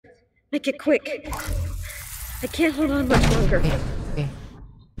Make it quick. I can't hold on much longer. Okay.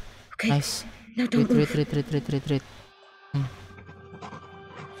 Okay. Nice. Now don't move. Retreat.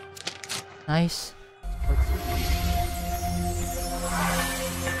 Nice.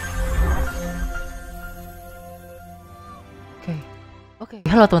 Oke.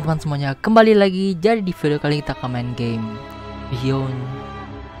 Halo teman-teman semuanya, kembali lagi. Jadi di video kali ini kita akan main game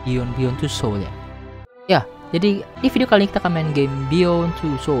Beyond Two Souls ya. Ya, jadi di video kali ini kita akan main game Beyond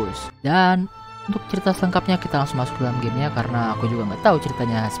Two Souls. Dan untuk cerita selengkapnya kita langsung masuk ke dalam gamenya, karena aku juga nggak tahu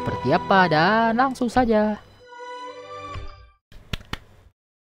ceritanya seperti apa. Dan langsung saja.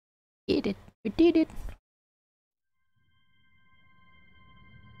 We did it.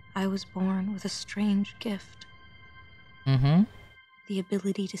 I was born with a strange gift. The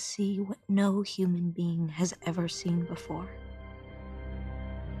ability to see what no human being has ever seen before.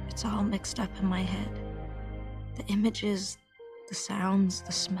 It's all mixed up in my head. The images, the sounds,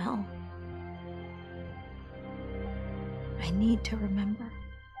 the smell. I need to remember.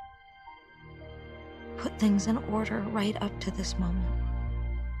 Put things in order right up to this moment.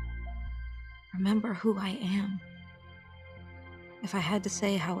 Remember who I am. If I had to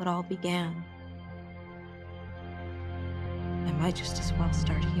say how it all began, I might just as well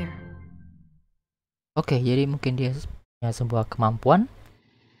start here. Oke, jadi mungkin dia punya sebuah kemampuan.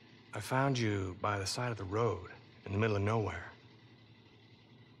 I found you by the side of the road in the middle of nowhere.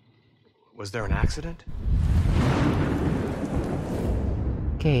 Was there an accident?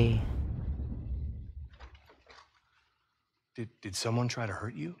 Oke. Did someone try to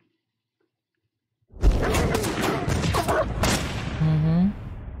hurt you?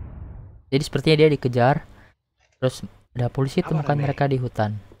 Jadi sepertinya dia dikejar. Terus ada polisi temukan mereka di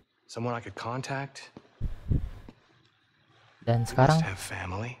hutan. Someone I could contact? Dan sekarang have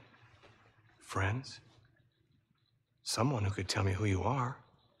family, friends, someone who could tell me who you are.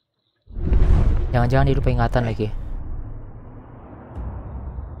 Jangan-jangan dia lupa ingatan lagi.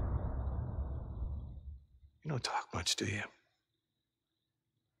 You don't talk much, do you?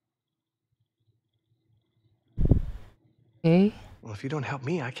 Oke. Well, if you don't help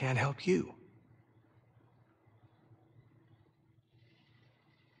me, I can't help you.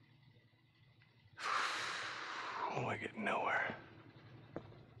 Oh, I get nowhere.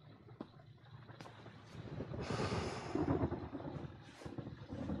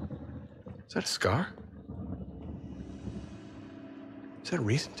 Is that a scar? Is that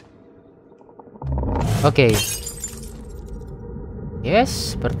recent? Oke.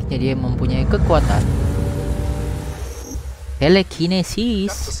 Yes, sepertinya dia mempunyai kekuatan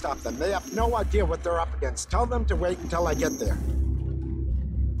telekinesis. Stop them. They have no idea what they're up against. Tell them to wait until I get there.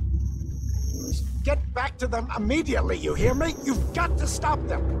 Get back to them immediately, you hear me? You've got to stop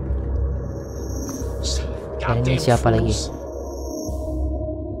them. Dan ini siapa lagi?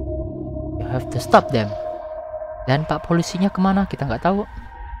 You have to stop them. Dan pak polisinya kemana? Kita nggak tahu.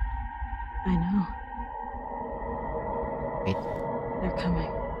 I know. Wait. They're coming.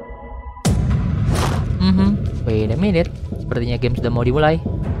 Wait a minute. Sepertinya game sudah mau dimulai.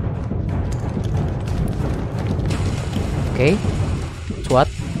 Oke. SWAT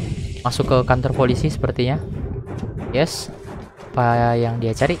masuk ke kantor polisi sepertinya. Yes. Apa yang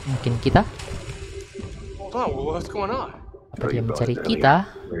dia cari? Mungkin kita. Oh, what's going on? Apa dia mencari kita?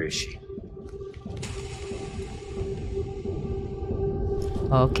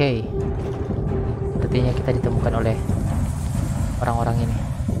 Oke. Sepertinya kita ditemukan oleh orang-orang ini.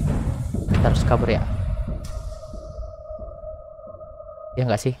 Kita harus kabur ya. Ya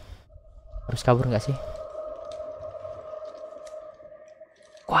nggak sih? Harus kabur nggak sih?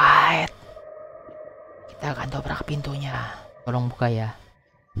 Quiet. Kita akan dobrak pintunya. Tolong buka ya.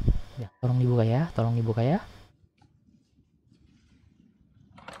 Ya, tolong dibuka ya. Tolong dibuka ya.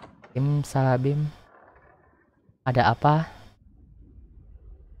 Bim, salah Bim. Ada apa?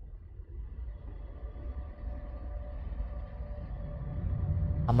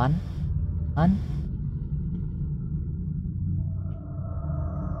 Aman? Aman?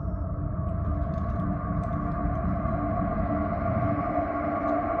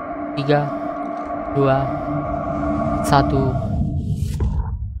 Tiga, 2, 1.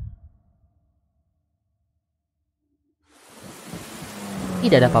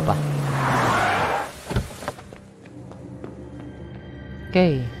 Tidak ada apa-apa.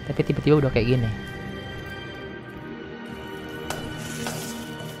 Oke, tapi tiba-tiba udah kayak gini.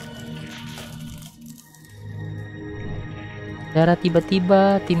 Darah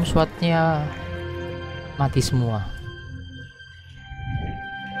tiba-tiba tim SWAT-nya mati semua.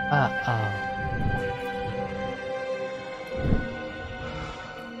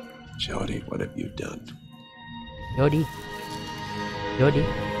 Jodie, what have you done? Jodie.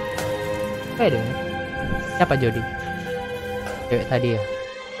 Wait a minute. Siapa Jodie? Cewek tadi ya.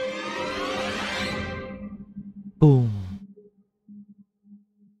 Boom.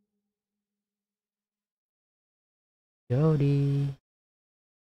 Jodie.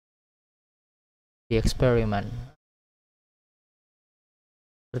 Di eksperimen.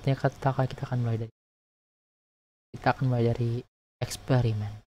 Sepertinya kata kita akan mulai dari eksperimen.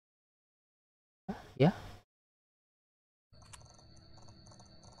 Ya.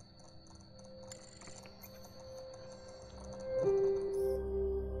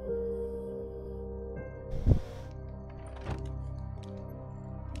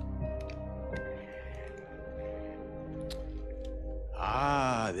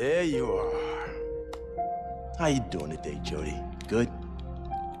 Ah, there you are. How you doing today, Jodie? Good?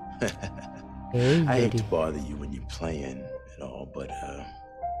 Hey, I hate to Jodie. bother you when you're playing and all, but I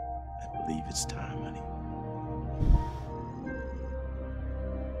believe it's time, honey.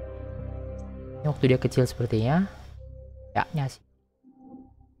 Ini waktu dia kecil sepertinya. Kayaknya sih.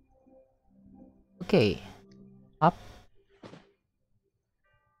 Oke. Up.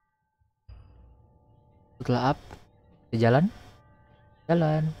 Setelah up, kita jalan.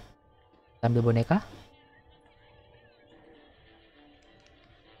 Sambil boneka.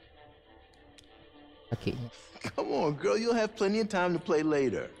 Kakinya. Come on, girl. You'll have plenty of time to play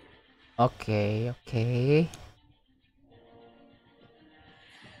later. Oke.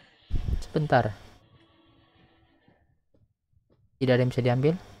 Sebentar. Tidak ada yang bisa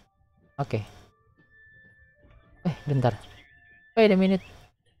diambil. Oke. Bentar. Wait a minute.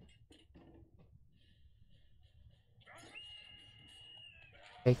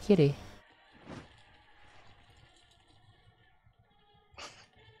 Ke kiri.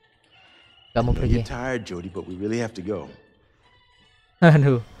 Kamu pergi. You're tired, Jodie, but we really have to go.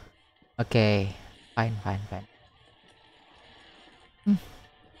 Aduh. Oke. Fine.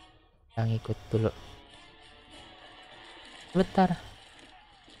 Yang ikut dulu. Bentar.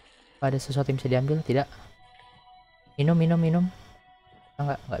 Apa ada sesuatu yang bisa diambil? Tidak. Minum.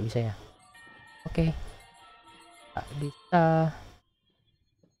 Enggak bisa ya. Oke. Tak bisa.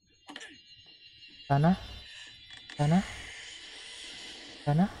 Sana.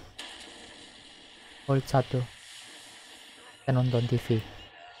 Hold 1. Kita nonton TV.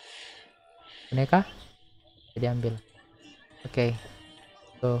 Boneka bisa diambil. Oke.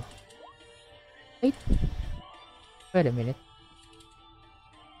 Go. Wait a minute.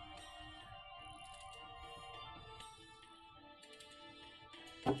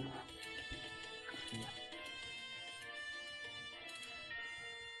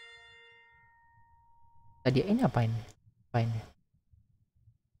 Tadi ini apain?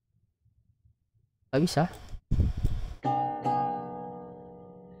 Gak bisa.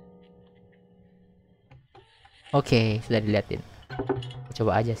 Oke, sudah diliatin.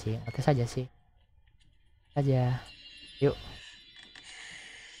 Coba aja sih, ngetes aja sih. Yuk.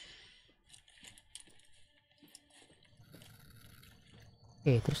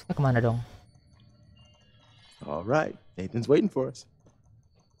 Oke, terus kita kemana dong? All right. Nathan's waiting for us.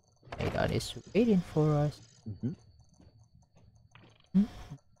 Nathan is waiting for us.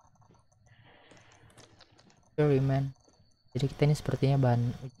 Experiment. Jadi kita ini sepertinya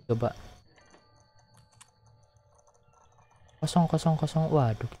bahan uji coba. Kosong.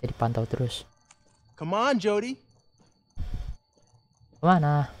 Waduh, kita dipantau terus. Come on, Jodie.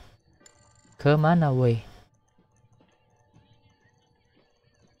 Kemana, woi?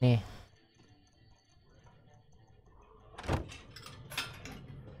 Nih.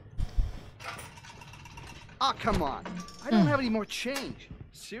 Oh, come on. I don't have any more change.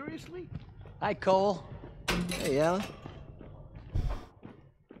 Seriously? Hi, Cole. Hey, Alan.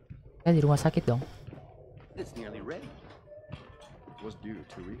 Ya di rumah sakit dong. It's nearly ready. It was due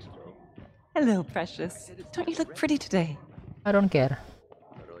 2 weeks ago. Hello, precious. Don't you look pretty today? I don't care.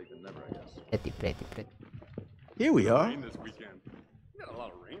 Better late than never, I guess. Pretty. Here we are. Rain this weekend. We got a lot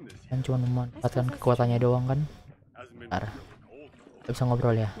of rain this year. Yang cuma memanfaatkan kekuatannya doang kan. Hasn't been Bentar. really cold, though. Kita bisa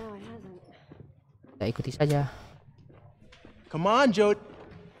ngobrol ya. No, it hasn't. Kita ikuti saja. Come on, Jodie.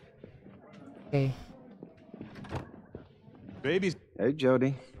 Oke. Baby's. Hey,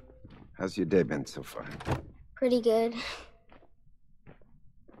 Jodie. How's your day been so far? Pretty good.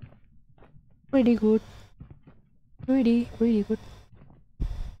 Pretty good.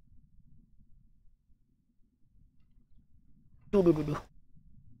 Duduk.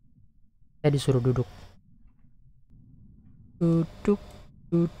 Saya disuruh duduk.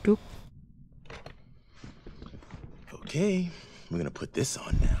 Duduk. Okay, we're gonna put this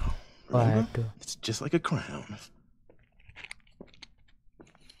on now. Remember? Waduh. It's just like a crown.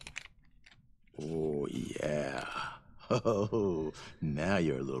 Oh, yeah. Oh, now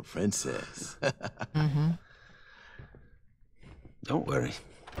you're a little princess. Don't worry.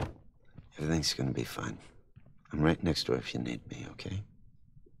 Everything's gonna be fine. I'm right next door if you need me, okay?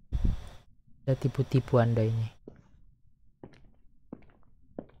 Ada tipu-tipu Anda ini.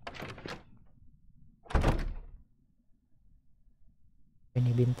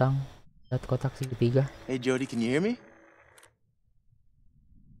 Ini bintang. Lihat kotak segitiga. Hey, Jodie, can you hear me?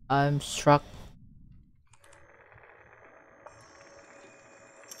 I'm struck.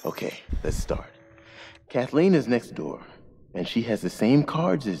 Okay, let's start. Kathleen is next door, and she has the same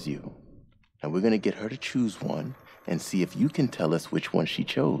cards as you. And we're gonna get her to choose one and see if you can tell us which one she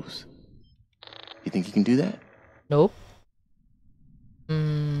chose. You think you can do that? Nope.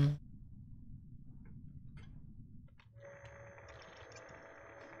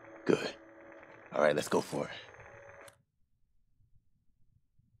 Good. All right, let's go for it.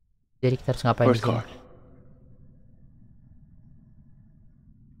 Jadi kita harus ngapain? First card.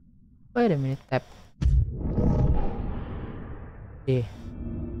 Wait a minute, tap. Oke.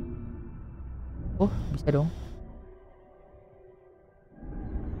 Oh, bisa dong.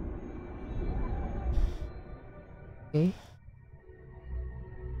 Oke.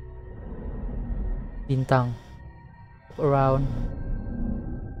 Bintang. Look around.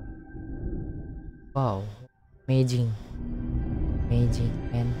 Wow, amazing, man.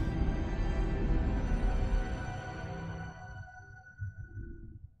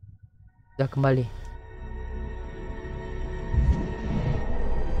 Sudah kembali.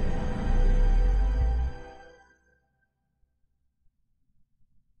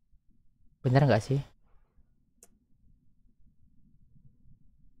 Bener nggak sih?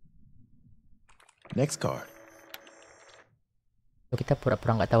 Next card. So, kita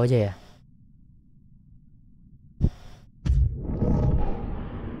pura-pura nggak tahu aja ya.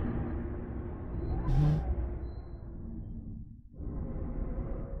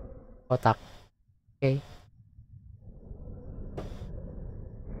 Kotak. Oke.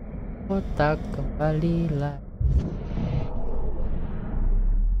 Kotak kembalilah.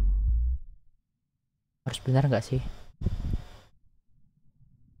 Harus benar nggak sih?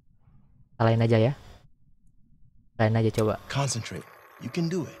 Salahin aja ya. Salahin aja coba. Concentrate. You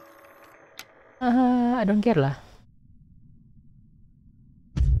can do it. I don't care lah.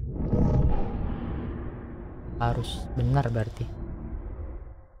 Harus benar berarti.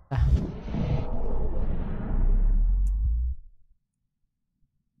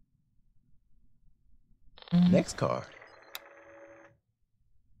 Next card.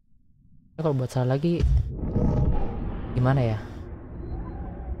 Kalau buat salah lagi gimana ya?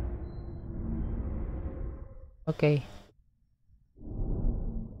 Oke.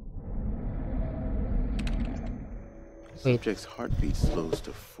 Subject's heartbeat slows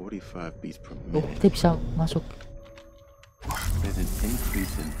to 45 beats per minute. Kita bisa masuk. There's an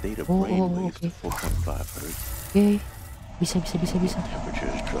increase in theta brainwaves to 4.5 Hz. Oke. Bisa. Temperature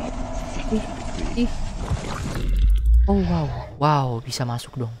is dropped 52 degrees. Oh wow, bisa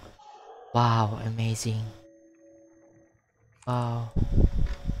masuk dong. Wow, amazing. Wow.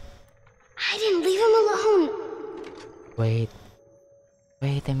 I didn't leave him alone. Wait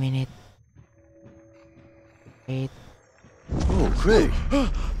a minute. Wait. Oh, Craig.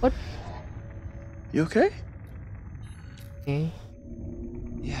 What? You okay? Okay.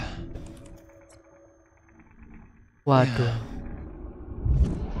 Yeah. Waduh.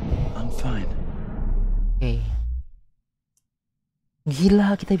 I'm fine. Oke.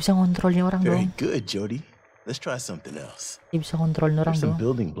 Gila, kita bisa ngontrolnya orang Very dong. good, Jodie. Let's try something else. Kita bisa ngontrolin orang There's some dong.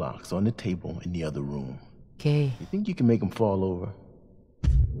 building blocks on the table in the other room. Oke. You think you can make them fall over?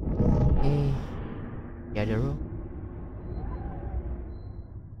 Oke. Ya ada room.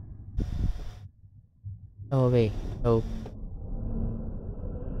 No way. Nope.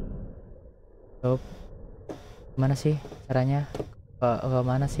 Gimana sih caranya? Ke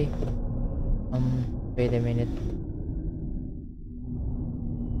mana sih? Wait a minute.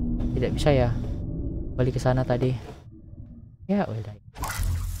 Tidak bisa ya? Balik ke sana tadi. Ya udah.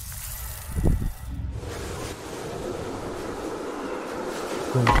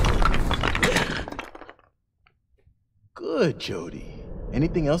 Good, Jodie.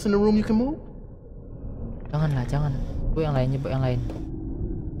 Anything else in the room you can move? Jangan. Bu yang lainnya,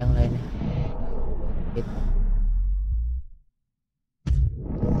 Yang lainnya. Wait.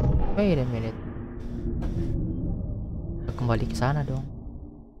 Wait a minute. Kembali ke sana dong.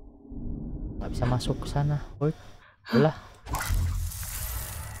 Nggak bisa masuk ke sana. Udah.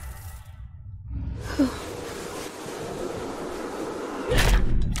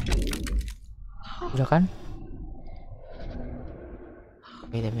 Udah kan?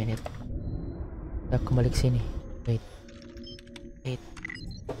 Wait a minute. Udah kembali ke sini. Wait. Wait.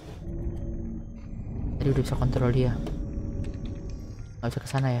 Tadi udah bisa kontrol dia. Gak bisa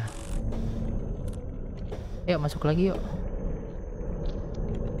kesana ya. Ayo masuk lagi yuk.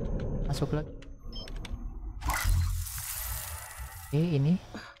 Masuk lagi. Oke, ini.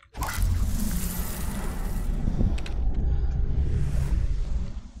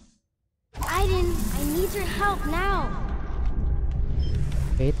 Aiden, I need your help now.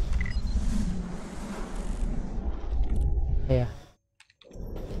 Wait. Ya.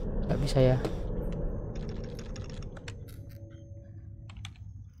 Gak bisa ya.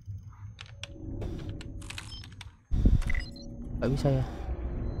 Gak bisa ya.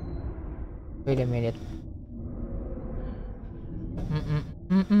 Wait a minute.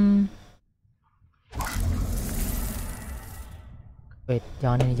 Wait,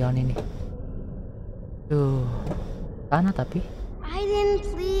 jangan ini. Tuh, tanah tapi. Aiden,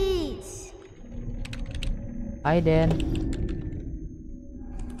 please. Aiden.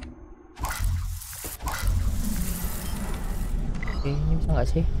 Oke, ini bisa nggak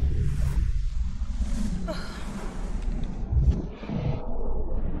sih?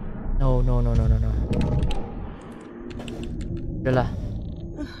 No. Udahlah.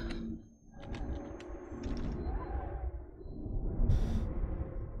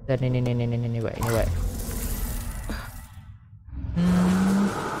 Dan ini, Wak.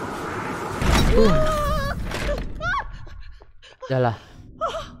 Udahlah.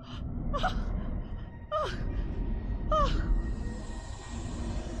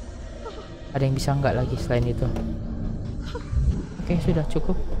 Ada yang bisa nggak lagi selain itu? Oke, sudah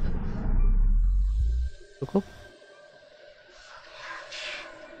cukup.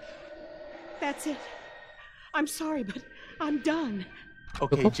 That's it. I'm sorry, but I'm done.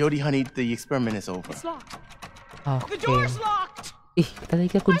 Okay, Jodie, honey, the experiment is over. It's locked. Oke. The door's locked. Ih, tadi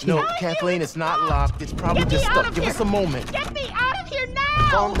kita kunci. No, Kathleen, it's not locked. It's probably just stuck. Give us a moment. Get me out of here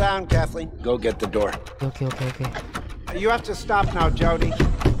now! Calm down, Kathleen. Go get the door. Oke. You have to stop now, Jodie.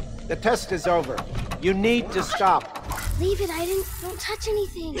 The test is over. You need to stop. Leave it, Aiden. Don't touch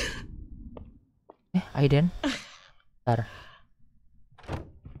anything. Aiden. Bentar.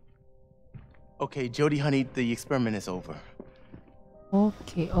 Okay, Jodie, honey, the experiment is over.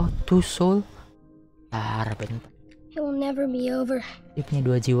 Oke, oh, two soul. Bentar. It will never be over. Dia punya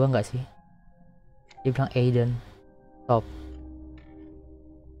 2 jiwa nggak sih? Dia bilang Aiden. Stop.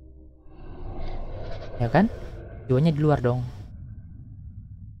 Ya kan? Jiwanya di luar dong.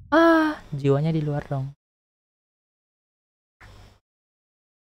 Jiwanya di luar dong.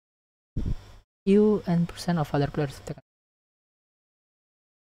 You and percent of other players stop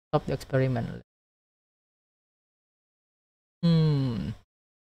the experiment.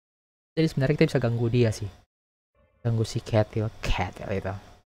 Jadi sebenarnya kita bisa ganggu dia sih. Ganggu si cat itu.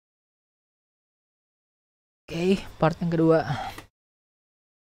 Oke, part yang kedua.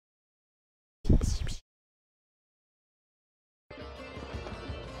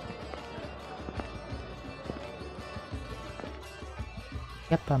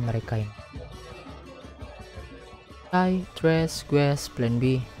 Siapa mereka ini? Hai, Trace, Guess, Plan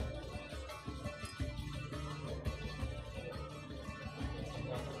B.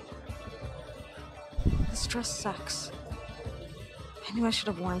 This dress sucks. I knew I should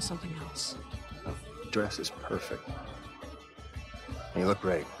have worn something else. Dress is perfect. You look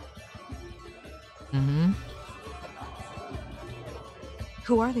great.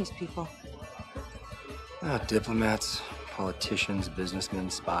 Who are these people? Diplomats, politicians,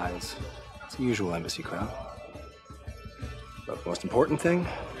 businessmen, spies. It's the usual embassy crowd. But the most important thing,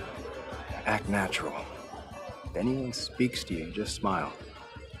 act natural. If anyone speaks to you, just smile.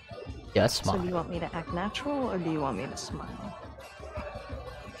 Just So smile. do you want me to act natural or do you want me to smile?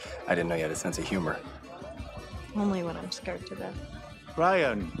 I didn't know you had a sense of humor. Only when I'm scared to death.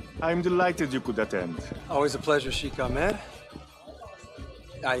 Ryan, I'm delighted you could attend. Always a pleasure, Sheikh Ahmed.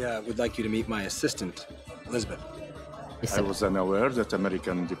 I would like you to meet my assistant, Elizabeth. I was unaware that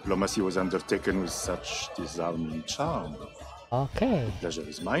American diplomacy was undertaken with such disarming charm. Okay. Pleasure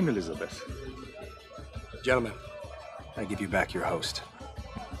is mine, Elizabeth. Gentlemen, I give you back your host.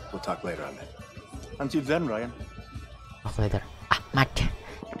 We'll talk later, Ahmed. Until then, Ryan. Talk later. Ahmad.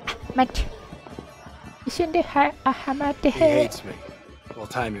 Isn't it Ahmad? He hates me. The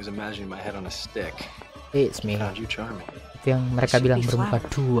whole time he was imagining my head on a stick. Hates me. Found you charming. Itu yang mereka bilang bermuka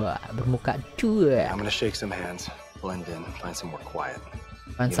dua. I'm gonna shake some hands, blend in, find somewhere quiet.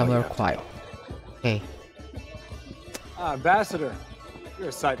 Find somewhere quiet. Okay. Ambassador, you're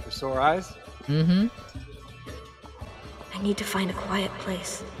a sight for sore eyes. I need to find a quiet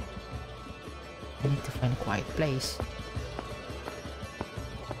place. I need to find a quiet place.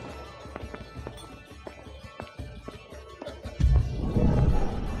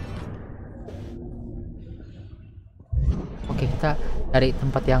 Oke, kita cari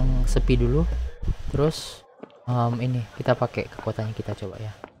tempat yang sepi dulu. Terus ini kita pakai kekuatannya kita coba ya.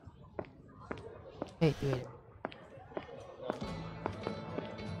 Wait.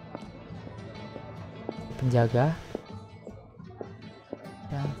 Penjaga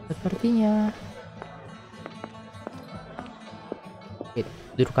yang sepertinya. Oke,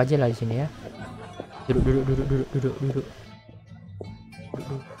 duduk aja lah di sini ya. Duduk.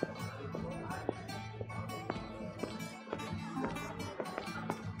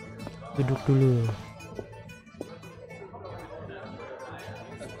 Duduk dulu.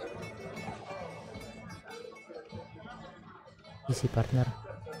 Isi partner.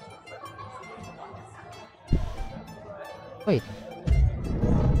 Wait.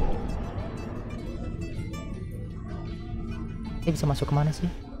 Dia bisa masuk kemana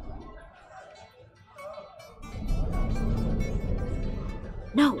sih?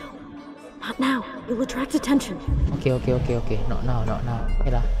 No, not now. You'll attract attention. Oke. Not now.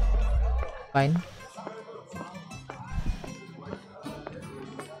 Oke lah. Fine.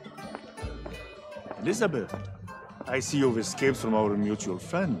 Elizabeth, I see you've escaped from our mutual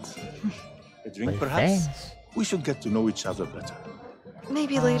friend. A drink, Well, perhaps? thanks. We should get to know each other better.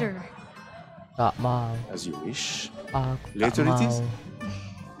 Maybe later. Gak mau. As you wish. Aku Later tak it is?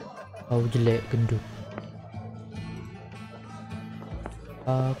 mau. Kau jelek gendut.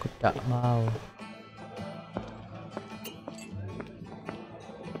 Aku tak mau.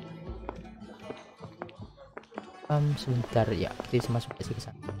 Sebentar ya, kita bisa masuk ke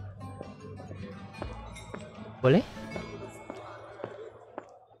sana. Boleh?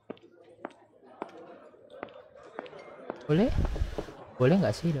 Boleh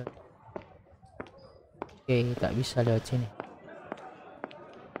nggak sih? Oke, tak bisa lewat sini.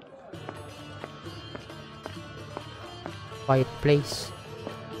 Quiet place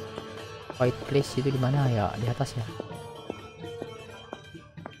itu di mana ya? Di atas ya?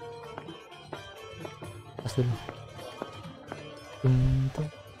 Atas dulu.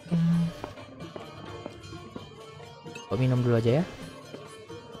 Kok minum dulu aja ya?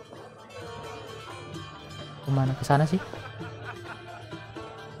 Kemana, ke sana sih?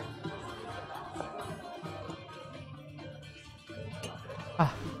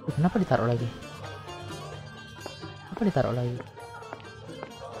 Kenapa ditaruh lagi? Apa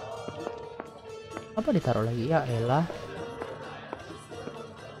ditaruh lagi? Ya elah.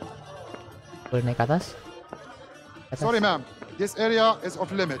 Boleh naik ke atas? Sorry, ma'am. This area is off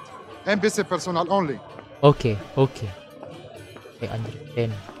limit. Embassy personnel only. Oke, anjir.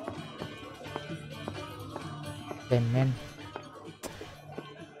 10 men.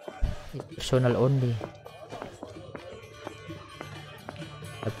 It's personal only.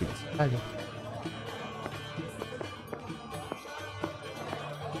 Tapi sekali.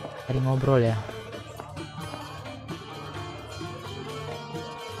 Hari ngobrol ya.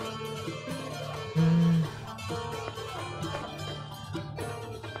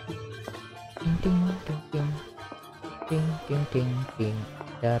 Ting.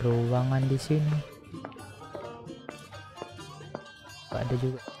 Ada ruangan di sini. Ada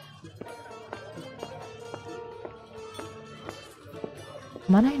juga.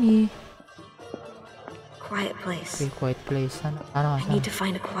 Mana ini? Quiet place. Okay, quiet place. Sana. I need to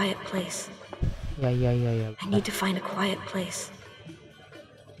find a quiet place. Ya. I need to find a quiet place.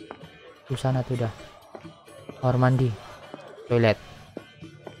 Tuh sana tuh dah. Kamar mandi. Toilet.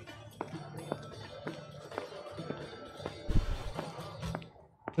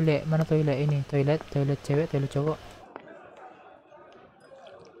 Toilet, mana toilet ini? Toilet cewek, toilet cowok.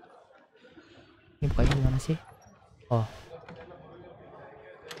 Ini bukanya di mana sih? Oh.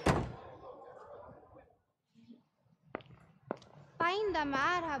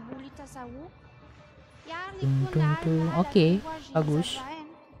 Oke, bagus.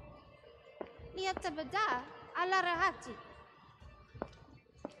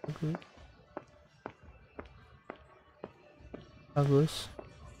 Bagus.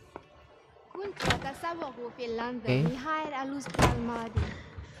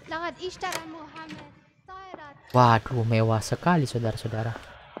 Waduh, mewah sekali saudara-saudara.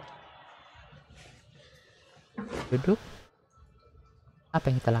 Duduk. Apa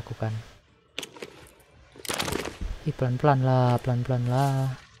yang kita lakukan? Pelan-pelan lah.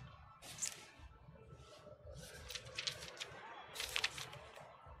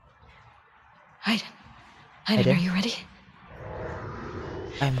 Hayden, are you ready?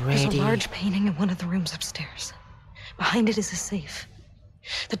 I'm ready. There's a large painting in one of the rooms upstairs. Behind it is a safe.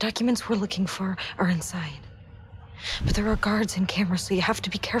 The documents we're looking for are inside. But there are guards and cameras, so you have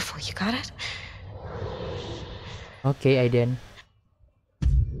to be careful. You got it? Okay, Aiden.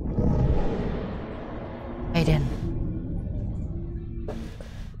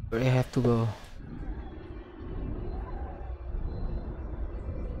 Where I have to go?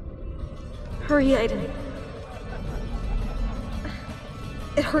 Hurry, Aiden.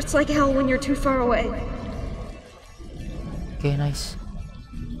 It hurts like hell when you're too far away. Okay, nice.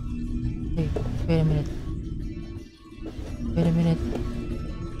 Hey, wait a minute. Wait a minute.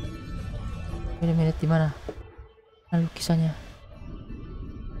 Wait a minute, di mana? Mana lukisannya?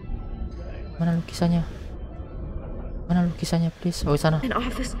 Mana lukisannya? Mana lukisannya, please? Oh, sana. An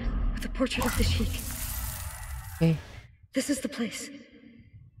office with a portrait of the sheik. Okay. This is the place.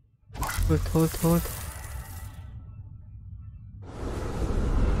 Hold.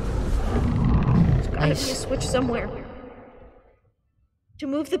 Gotta be a Nice. switch somewhere. To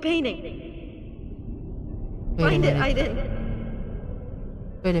move the painting. Wait a Find it, minute. Aiden.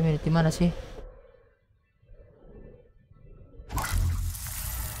 Wait a minute, di mana sih?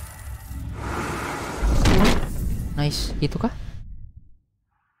 Nice, itu kah?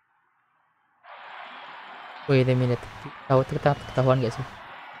 Wait a minute. Ketahuan gak sih?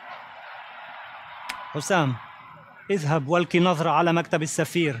 حسام اذهب والقي نظرة على مكتب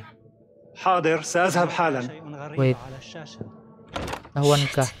السفير. حاضر سأذهب حالا. Wait. Ketahuan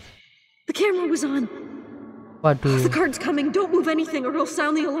kah? The camera was on. Waduh. The card's coming. Don't move anything or it'll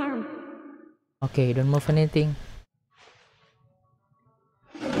sound the alarm. Okay, don't move anything.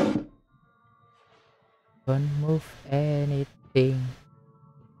 Don't move anything.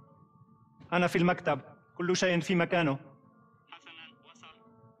 أنا في المكتب. كل شيء في مكانه.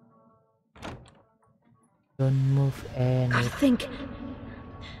 Don't move Gotta anything. think.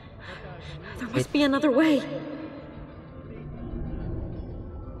 There must be another way.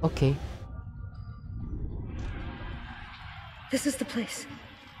 Okay. This is the place.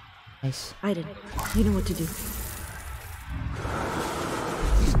 Nice. Aiden, you know what to do.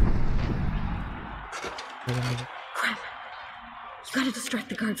 Wait a minute. Crap. You gotta distract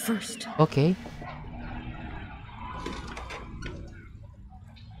the guard first. Okay.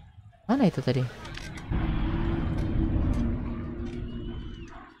 Mana itu tadi?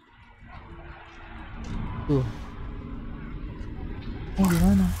 Tuh.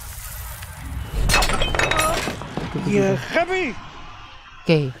 Gimana? يا غبي.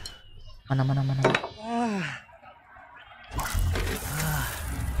 Okay. Mana.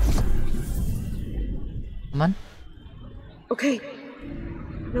 Aman? Okay.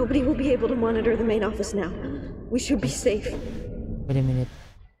 Nobody will be able to monitor the main office now. We should be safe. Wait a minute.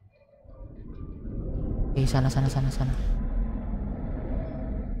 Okay, sana. Sana.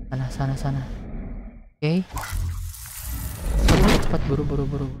 Okay. Cepat buru.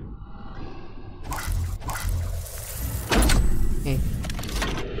 Okay.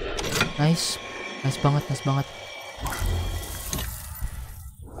 Nice banget.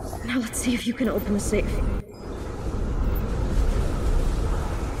 Now let's see if you can open the safe.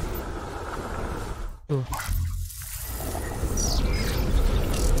 Tuh.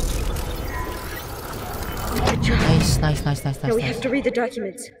 Good job. Nice. Now we have to read the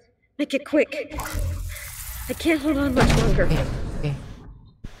documents. Make it quick. I can't hold on much longer. Okay.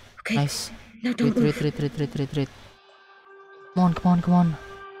 Okay. Nice. Now don't Read. move. Come on.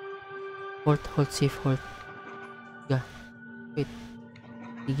 Hold, shift, hold. 3. Wait.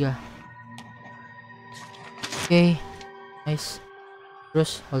 3. Okay. Nice.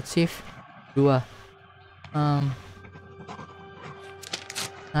 Terus hold shift 2.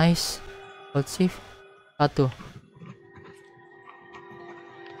 Nice. Hold shift 1.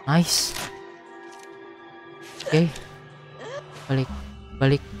 Nice. Okay.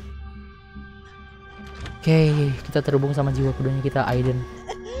 Balik. Okay, kita terhubung sama jiwa keduanya kita, Aiden.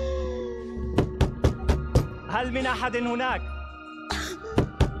 هل من أحد هناك؟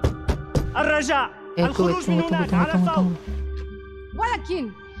 الرجاء الخروج من هناك على الفور.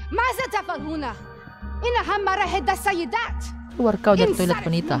 ولكن ماذا تفعل هنا؟ إنها مراحل السيدات. Keluar kau dari toilet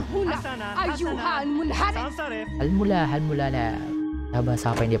wanita. أيها المنحرف. Halmula lah. Nah,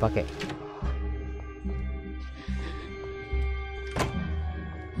 bahasa apa yang dia pakai?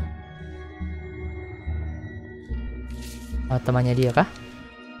 Oh, temannya dia kah?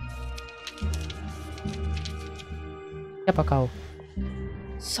 Siapa kau?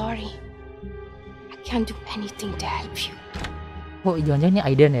 Sorry, I can't do anything to help you. Oh, jangan-jangan ini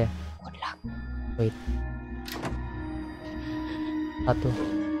Aiden ya? Good luck. Wait. 1.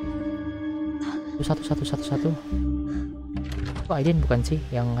 Oh, Aiden bukan sih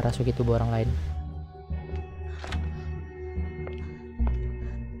yang ngerasuk itu orang lain?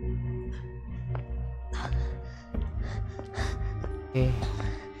 Oke,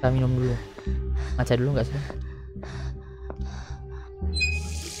 kita minum dulu. Ngaca dulu nggak sih?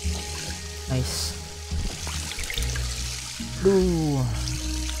 Nice.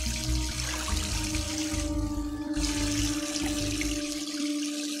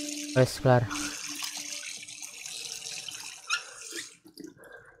 Wes kelar.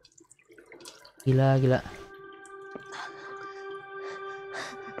 Gila.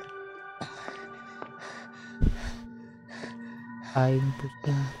 Aing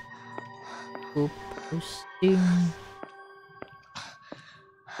pusing.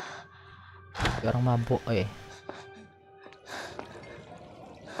 Orang mabuk,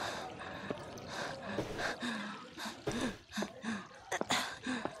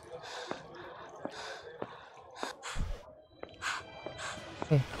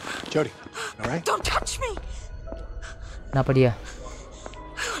 Jodie, all right? Don't touch me! Kenapa dia?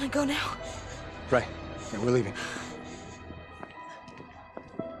 I wanna go now. Right. Yeah, we're leaving.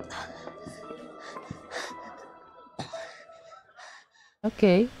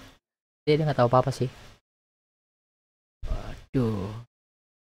 Oke. Dia nggak tahu apa-apa sih. Waduh.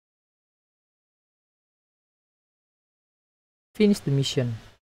 Finish the mission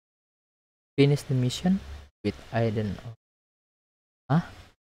with I don't know. Hah?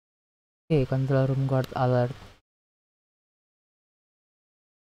 Oke, control room guard alert.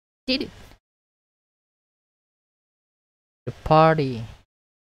 Did it. The party.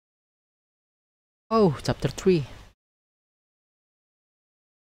 Oh, chapter 3.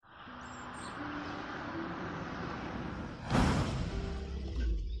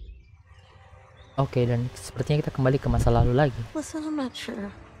 Oke, dan sepertinya kita kembali ke masa lalu lagi. Listen, I'm not sure.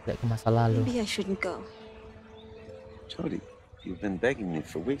 Balik ke masa lalu. Maybe I shouldn't go. Jodie, you've been begging me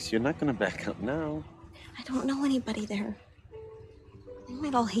for weeks. You're not gonna back out now. I don't know anybody there. They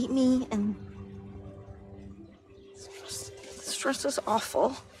might all hate me, and stress is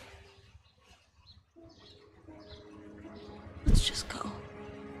awful. Let's just go.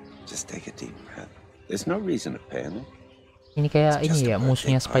 Just take a deep breath. There's no reason to panic. Ini kayak ini ya,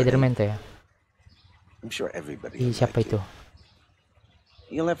 musuhnya Spider-Man tuh ya. I'm sure everybody. Siapa itu?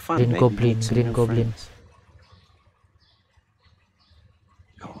 You'll have fun. Green Goblin.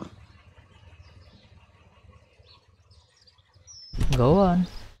 Go on.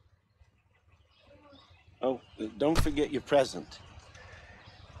 Oh, don't forget your present.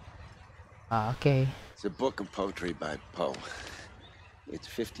 Okay. It's a book of poetry by Poe. It's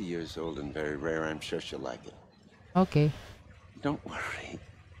 50 years old and very rare. I'm sure she'll like it. Okay. Don't worry.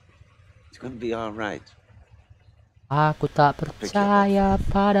 It's gonna be all right. Aku tak percaya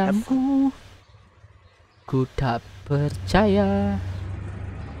padamu. Ku tak percaya.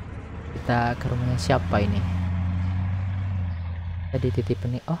 Kita ke rumahnya siapa ini? Tadi titip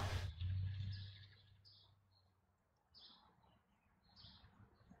ini. Oh.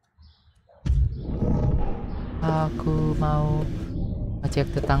 Aku mau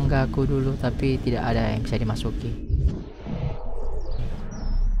ngecek tetanggaku dulu, tapi tidak ada yang bisa dimasuki.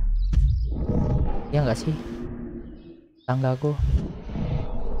 Ya nggak sih? Tetanggaku.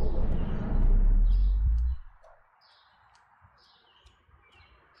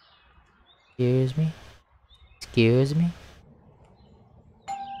 Excuse me.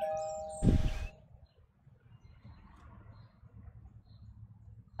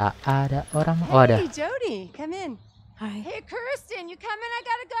 Tak ada orang. Oh, ada. Hey, Jodie, come in. Hi. Hey, Kirsten, you come in? I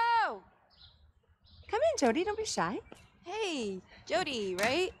gotta go. Come in, Jodie. Don't be shy. Hey, Jodie,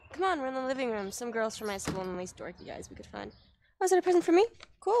 right? Come on, we're in the living room. Some girls from my school and these dorky guys we could find. Oh, is that a present for me?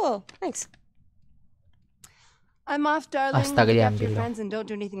 Cool. Thanks. I'm off, darling. Astaga, Look after diambil your dong. friends and don't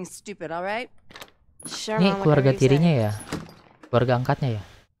do anything stupid, all right? Sure, Ini Mom, keluarga whatever you say. tirinya ya? Keluarga angkatnya ya?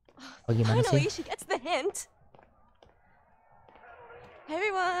 Oh, gimana Finally, sih? she gets the hint. Hey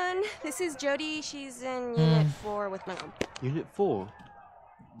everyone, this is Jodie. She's in Unit 4 with my mom. Unit 4?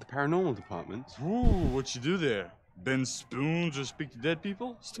 The paranormal department? Ooh, what you do there? Bend spoons or speak to dead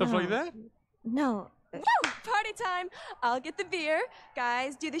people? Stuff like that? No. Woo! Party time! I'll get the beer.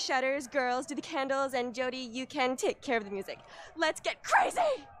 Guys, do the shutters. Girls, do the candles. And Jodie, you can take care of the music. Let's get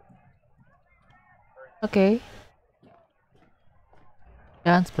crazy! Oke.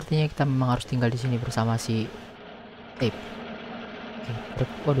 Dan sepertinya kita memang harus tinggal di sini bersama si Tape. Oke,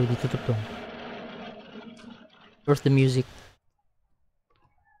 waduh ditutup dong. Where's the music?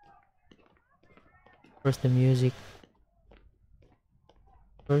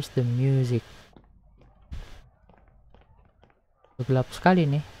 Gelap sekali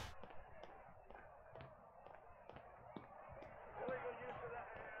nih.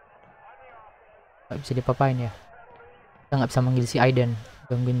 Gak bisa dipapain ya. Kita nggak bisa manggil si Aiden,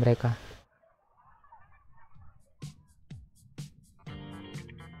 gangguin mereka.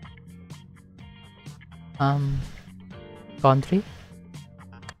 Country.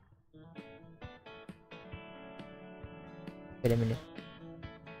 Wait a minute.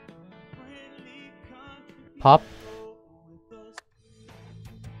 Pop.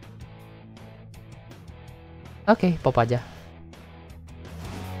 Oke, pop aja.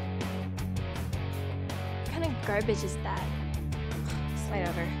 What kind of garbage is that? Slide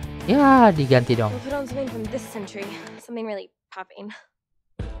over. Ya, diganti dong. We'll put on something from this century. Something really popping.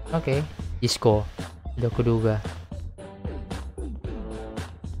 Oke, disco. Udah kuduga.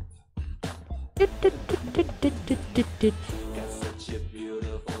 Hid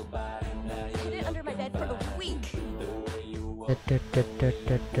it under my bed for a week. My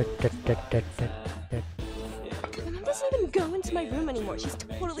mom doesn't even go into my room anymore. She's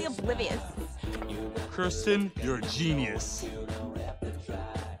totally oblivious. Kirsten, you're a genius.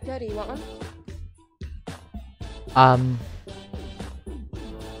 Jodie, you want one?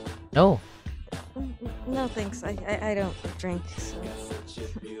 No. No, thanks. I don't drink. So.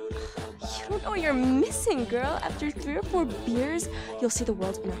 You don't know what you're missing, girl. After 3 or 4 beers, you'll see the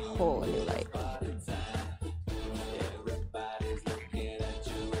world in a whole new light.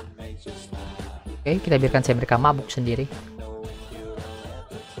 Oke, kita biarkan saya mereka mabuk sendiri.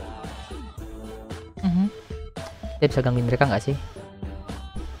 Dia bisa gangguin mereka nggak sih?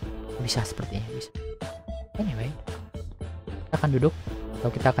 Bisa sepertinya, bisa. Anyway, kita akan duduk atau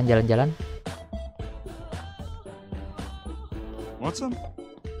kita akan jalan-jalan. Want some?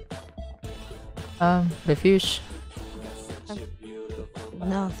 Reviews.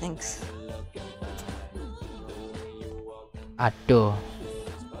 No, thanks. Aduh.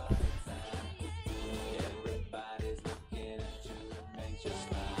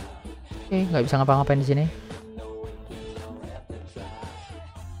 Oke, nggak bisa ngapa-ngapain di sini.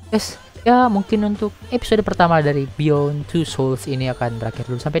 Yes, ya mungkin untuk episode pertama dari Beyond Two Souls ini akan berakhir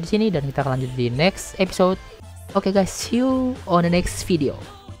dulu sampai di sini dan kita akan lanjut di next episode. Oke guys, see you on the next video.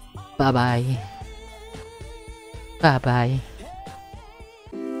 Bye bye. Bye bye.